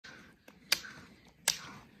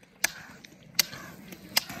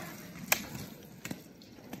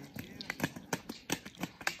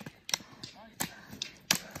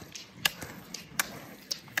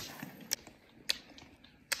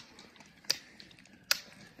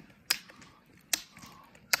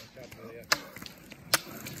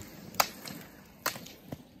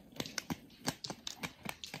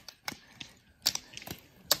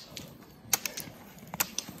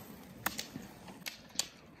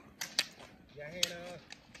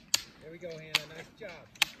There we go, Hannah. Nice job.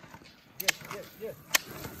 Yes, yes, yes.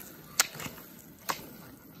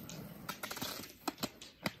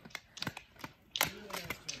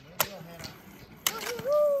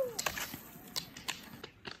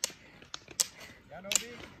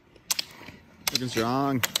 Looking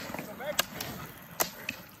strong.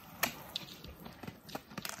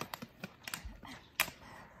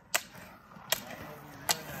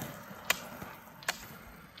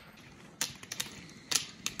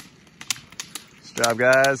 Good job,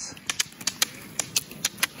 guys.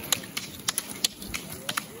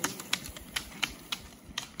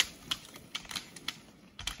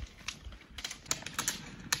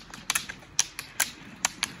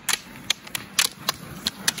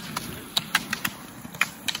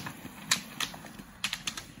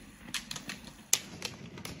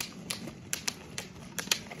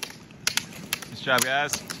 Nice job,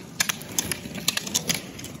 guys.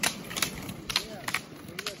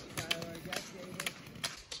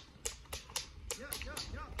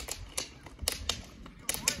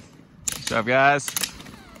 Nice job, guys.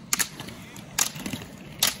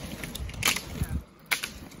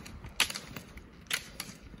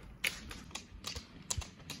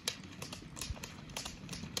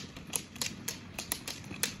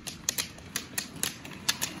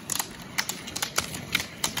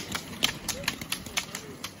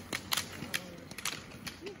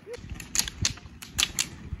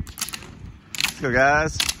 Let's go,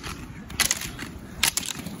 guys.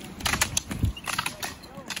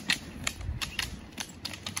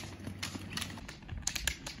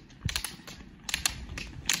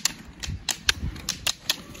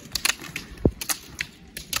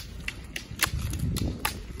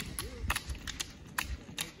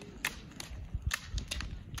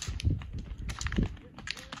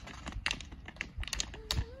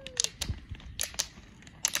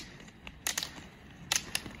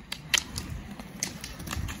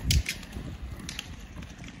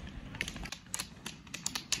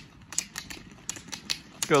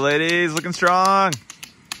 Let's go, ladies. Looking strong.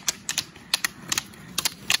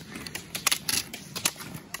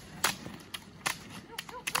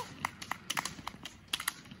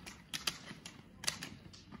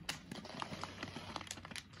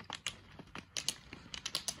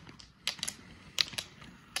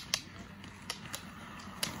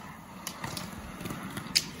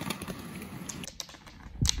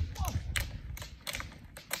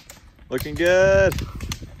 Looking good.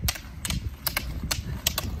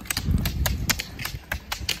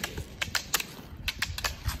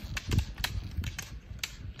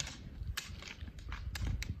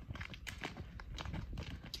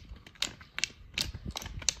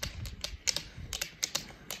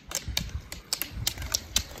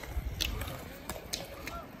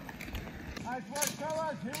 Nice work,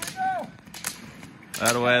 fellas. Here we go.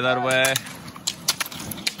 That away, that away.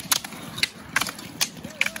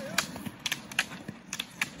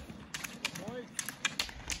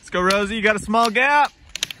 Let's go, Rosie. You got a small gap.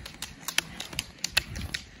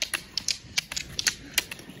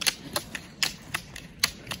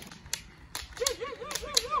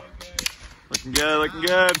 Looking good, looking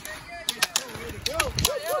good.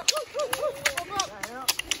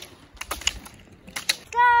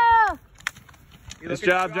 Go! Nice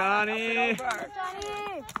job, Johnny.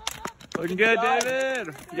 Looking good,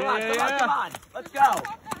 David. Yeah. Come on. Let's go.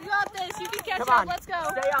 You got this. You can catch Come up. on. Let's go.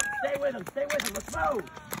 Stay up. Stay with him. Stay with him. Let's move.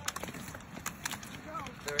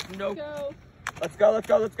 There's no. Go. Let's go. Let's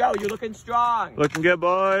go. Let's go. You're looking strong. Looking good,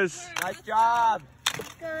 boys. Nice job.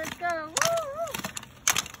 Go. Let's go. Woo!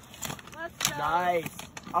 Let's go. Nice.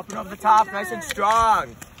 Up and over the top. Nice and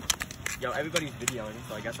strong. Yo, everybody's videoing,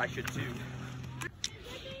 so I guess I should too.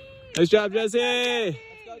 Nice job, Jesse. Let's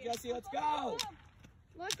go, Jesse. Let's go.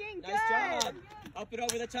 Looking Nice good. job. Up and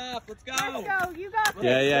over the top. Let's go. Let's go. You got this.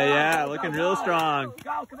 Yeah. Looking real strong.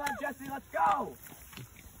 Go. Come on, Jesse. Let's go.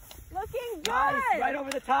 Looking good. Nice. Right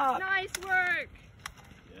over the top. Nice work.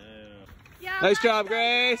 Yeah. Nice job,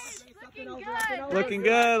 Grace. Looking good. Looking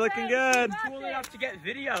good, looking good. Cool enough to get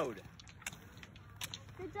videoed.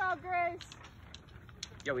 Good job, Grace.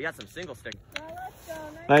 Yo, we got some single stick. Yeah, let's go.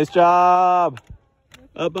 Nice job.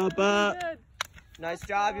 Up. Good. Nice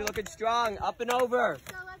job. You're looking strong. Up and over.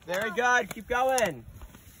 So let's Very go. good. Keep going.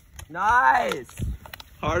 Nice.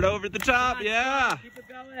 Hard over the top, yeah. Keep it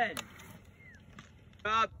going.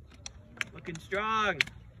 Up. Looking strong.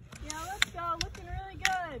 Yeah, let's go. Looking really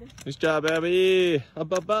good. Nice job, Abby.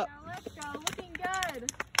 Up. Yeah, let's go. Looking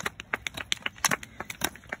good.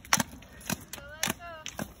 So let's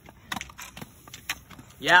go.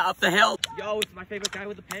 Yeah, up the hill. Yo, it's my favorite guy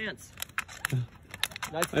with the pants.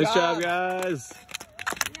 Nice Nice job, guys.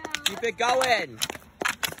 Yeah, Keep it going.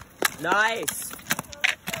 Nice.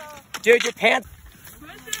 Dude, your pants.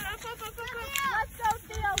 Let's go,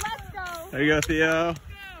 Theo. Let's go. There you go, Theo.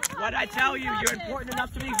 What'd I tell you? You're important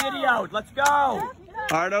enough to be videoed. Let's go.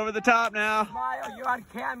 Hard over the top now. Smile, you're on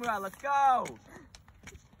camera. Let's go.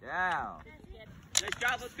 Yeah. Nice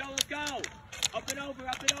job. Let's go. Let's go. Up and over.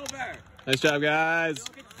 Up and over. Nice job, guys.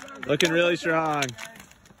 Looking really strong.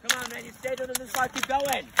 Come on, man. You stayed in this spot. Keep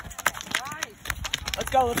going. Let's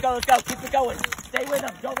go. Let's go. Let's go. Keep it going. Stay with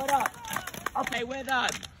him. Don't let up. Okay, with him.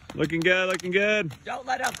 Looking good, looking good. Don't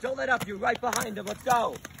let up. Don't let up. You're right behind him. Let's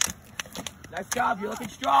go. Nice job. You're looking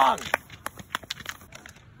strong.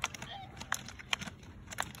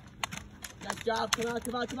 Nice job. Come on.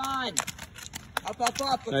 Come on. Come on. Up, up,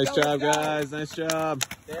 up. Let's Nice go, job, let's go. guys. Nice job.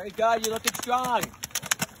 There you go. You're looking strong.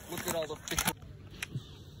 Look at all the fish.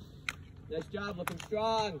 Nice job. Looking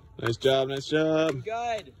strong. Nice job, nice job. Looking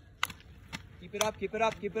good. Keep it up. Keep it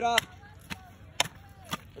up. Keep it up.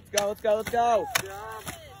 Let's go. Let's go. Let's go.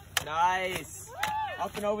 Nice.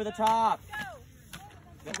 Up and over the top.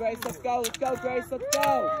 Now, Grace, let's go. Let's go, Grace. Let's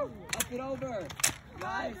go. Up and over.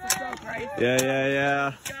 Nice. Let's go, Grace.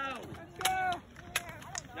 Yeah. Let's go.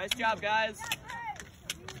 Nice job, guys.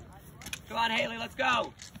 Come on, Haley. Let's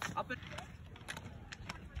go. Up and...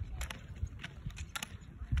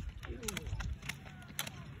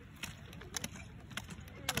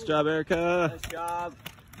 Nice job, Erica. Nice job.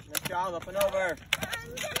 Nice job. Up and over.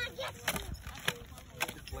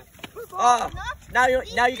 Oh, now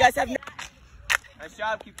you guys have... Nice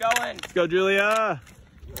job. Keep going. Let's go, Julia.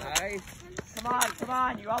 Nice. Come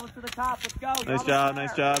on. You're almost to the top. Let's go. You're Nice job, almost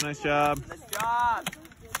nice there. job, nice job. Nice job.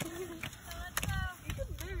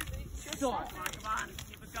 Come on.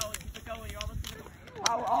 Keep it going. You're almost to the...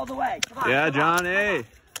 Power all the way. Come on. Yeah, come John, on. hey.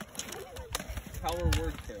 Power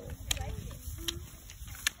word kill.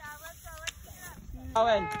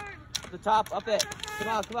 Going. To the top. Up it. Come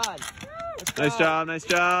on. Let's Nice go. job, nice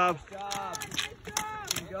job.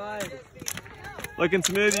 Nice job. Good. Looking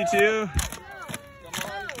smooth, you two.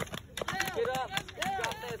 Come on. Get up. You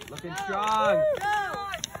got this. Looking strong.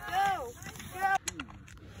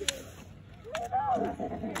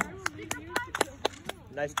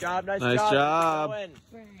 Nice job. Nice Keep job. going.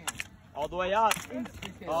 All the way up.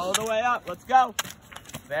 All the way up. Let's go.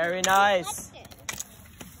 Very nice.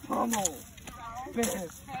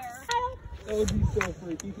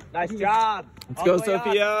 Nice job. Let's All go, the way up.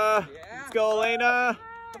 Sophia. Let's go, Elena.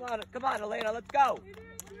 Come on, Elena. Let's go.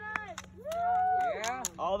 Yeah.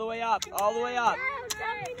 All the way up. All the way up.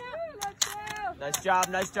 Nice job.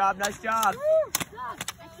 Nice job.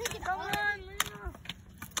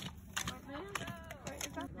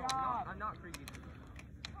 I'm not freaking.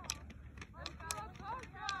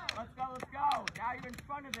 Let's go. Now you're in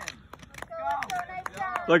front of him. Let's go.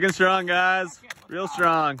 Looking strong, guys. Real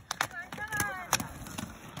strong.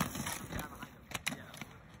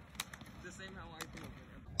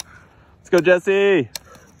 Let's go, Jesse.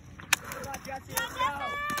 Come on, Jesse.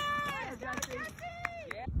 Let's go. Jesse.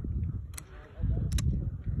 Yeah.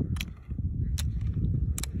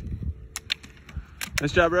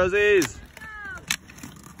 Nice job, Rosies.